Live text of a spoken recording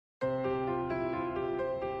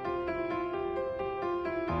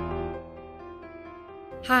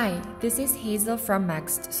Hi, this is Hazel from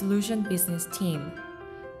MAXST Solution Business Team.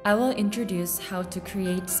 I will introduce how to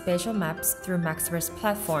create spatial maps through MAXVERSE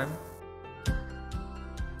platform.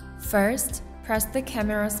 First, press the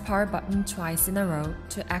camera's power button twice in a row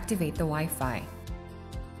to activate the Wi-Fi.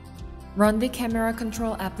 Run the camera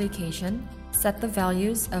control application, set the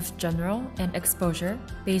values of general and exposure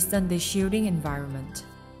based on the shooting environment.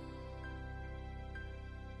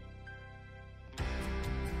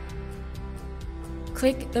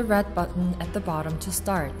 Click the red button at the bottom to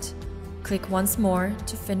start. Click once more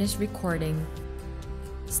to finish recording.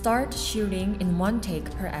 Start shooting in one take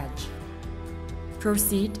per edge.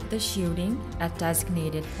 Proceed the shooting at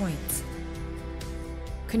designated points.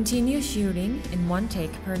 Continue shooting in one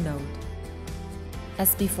take per node.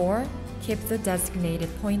 As before, keep the designated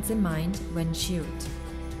points in mind when shoot.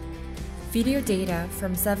 Video data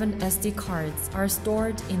from 7 SD cards are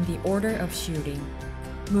stored in the order of shooting.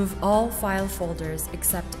 Move all file folders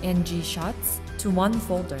except NG shots to one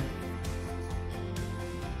folder.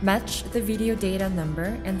 Match the video data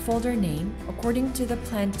number and folder name according to the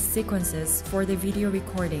planned sequences for the video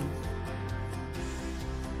recording.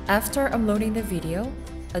 After uploading the video,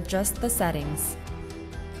 adjust the settings.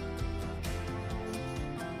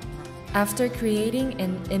 After creating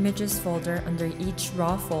an images folder under each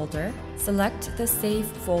raw folder, select the Save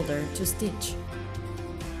folder to stitch.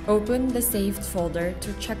 Open the saved folder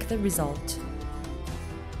to check the result.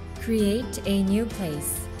 Create a new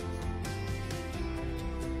place.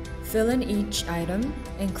 Fill in each item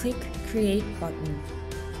and click Create button.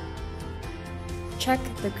 Check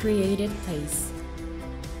the created place.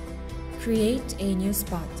 Create a new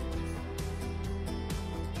spot.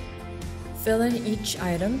 Fill in each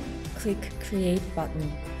item, click Create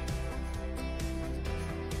button.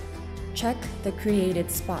 Check the created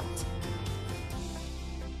spot.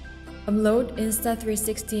 Upload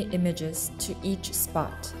Insta360 images to each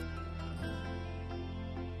spot.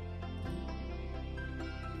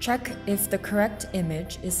 Check if the correct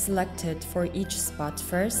image is selected for each spot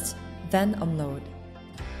first, then upload.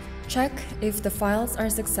 Check if the files are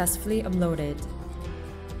successfully uploaded.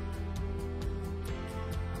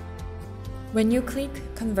 When you click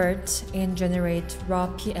Convert and Generate Raw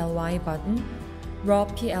PLY button, Raw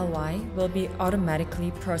PLY will be automatically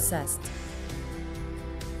processed.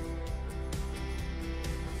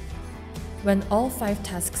 When all 5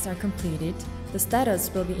 tasks are completed, the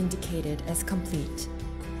status will be indicated as complete.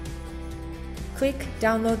 Click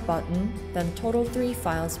Download button, then total 3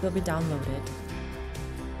 files will be downloaded.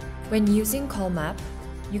 When using CallMap,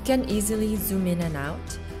 you can easily zoom in and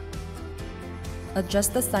out,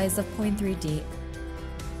 adjust the size of Point3D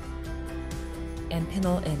and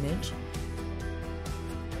pinhole image,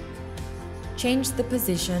 change the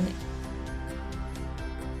position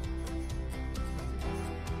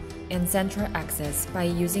and center axis by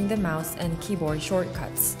using the mouse and keyboard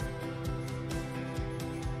shortcuts.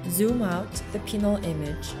 Zoom out the pinhole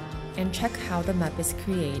image and check how the map is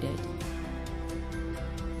created.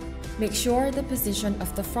 Make sure the position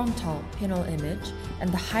of the frontal pinhole image and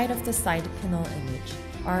the height of the side pinhole image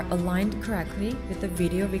are aligned correctly with the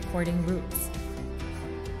video recording routes.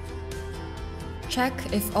 Check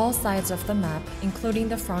if all sides of the map, including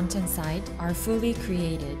the front and side, are fully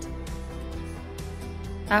created.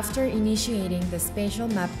 After initiating the Spatial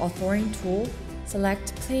Map Authoring tool,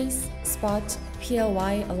 select Place, Spot,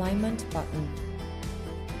 PLY Alignment button.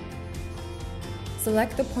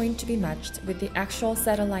 Select the point to be matched with the actual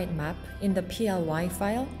satellite map in the PLY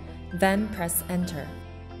file, then press Enter.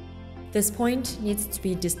 This point needs to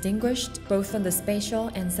be distinguished both on the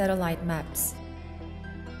spatial and satellite maps.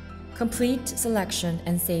 Complete selection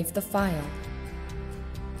and save the file.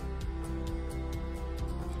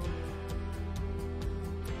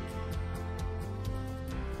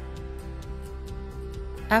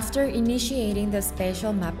 After initiating the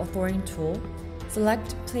Spatial Map Authoring tool,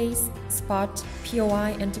 select Place, Spot,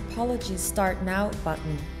 POI and Topology Start Now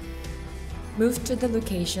button. Move to the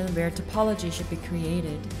location where topology should be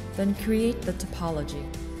created, then create the topology.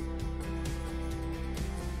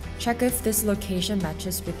 Check if this location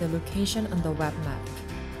matches with the location on the web map.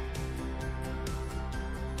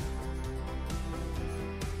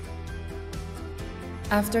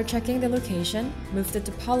 After checking the location, move the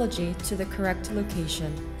topology to the correct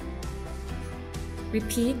location.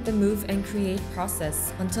 Repeat the move and create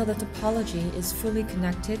process until the topology is fully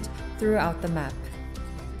connected throughout the map.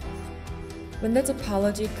 When the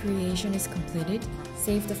topology creation is completed,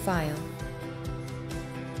 save the file.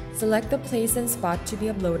 Select the place and spot to be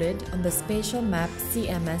uploaded on the Spatial Map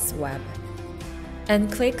CMS web,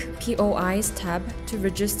 and click POIs tab to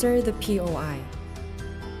register the POI.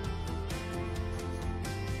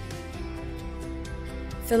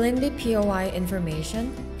 Fill in the POI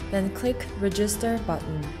information, then click Register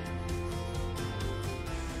button.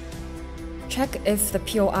 Check if the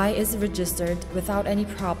POI is registered without any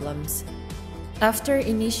problems. After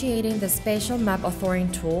initiating the Spatial Map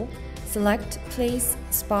Authoring tool, select Place,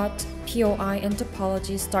 Spot, POI and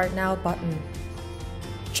Topology Start Now button.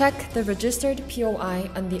 Check the registered POI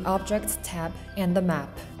on the Objects tab and the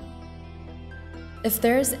map. If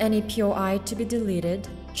there's any POI to be deleted,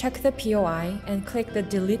 check the POI and click the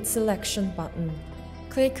Delete Selection button.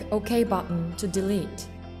 Click OK button to delete.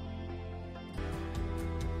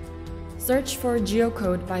 Search for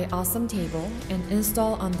geocode by Awesome Table and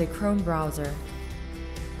install on the Chrome browser.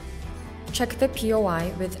 Check the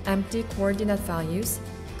POI with empty coordinate values,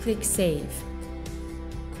 click Save.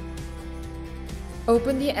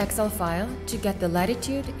 Open the Excel file to get the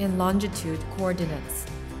latitude and longitude coordinates.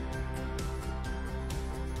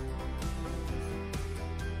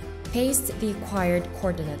 Paste the acquired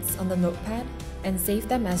coordinates on the notepad and save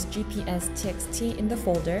them as GPS.txt in the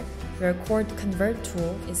folder where Chord Convert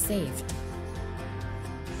tool is saved.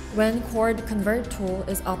 When Chord Convert tool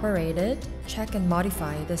is operated, check and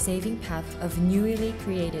modify the saving path of newly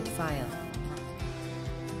created file.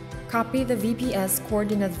 Copy the VPS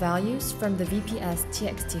coordinate values from the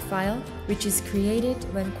VPS.txt file, which is created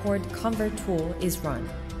when Chord Convert tool is run.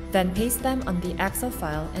 Then paste them on the Excel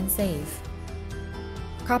file and save.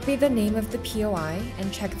 Copy the name of the POI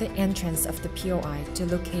and check the entrance of the POI to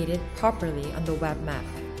locate it properly on the web map.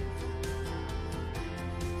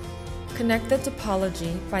 Connect the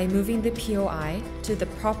topology by moving the POI to the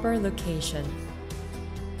proper location.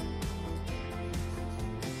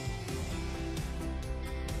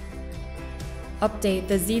 Update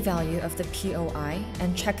the z-value of the POI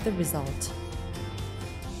and check the result.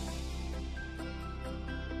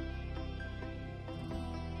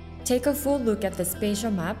 Take a full look at the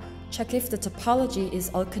spatial map, check if the topology is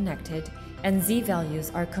all connected and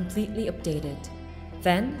z-values are completely updated.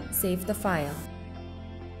 Then, save the file.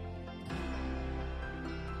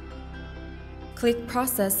 Click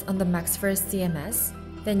Process on the MAXVERSE CMS,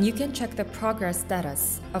 then you can check the progress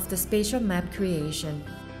status of the spatial map creation.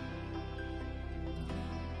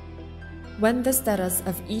 When the status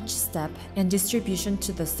of each step and distribution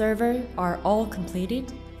to the server are all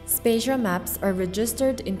completed, spatial maps are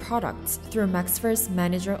registered in products through MAXVERSE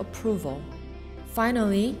Manager approval.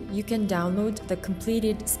 Finally, you can download the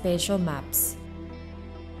completed spatial maps.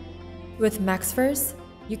 With MAXVERSE,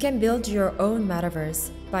 you can build your own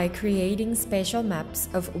metaverse by creating spatial maps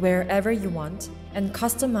of wherever you want and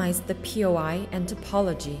customize the POI and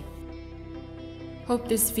topology. Hope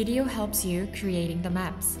this video helps you creating the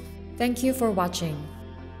maps. Thank you for watching.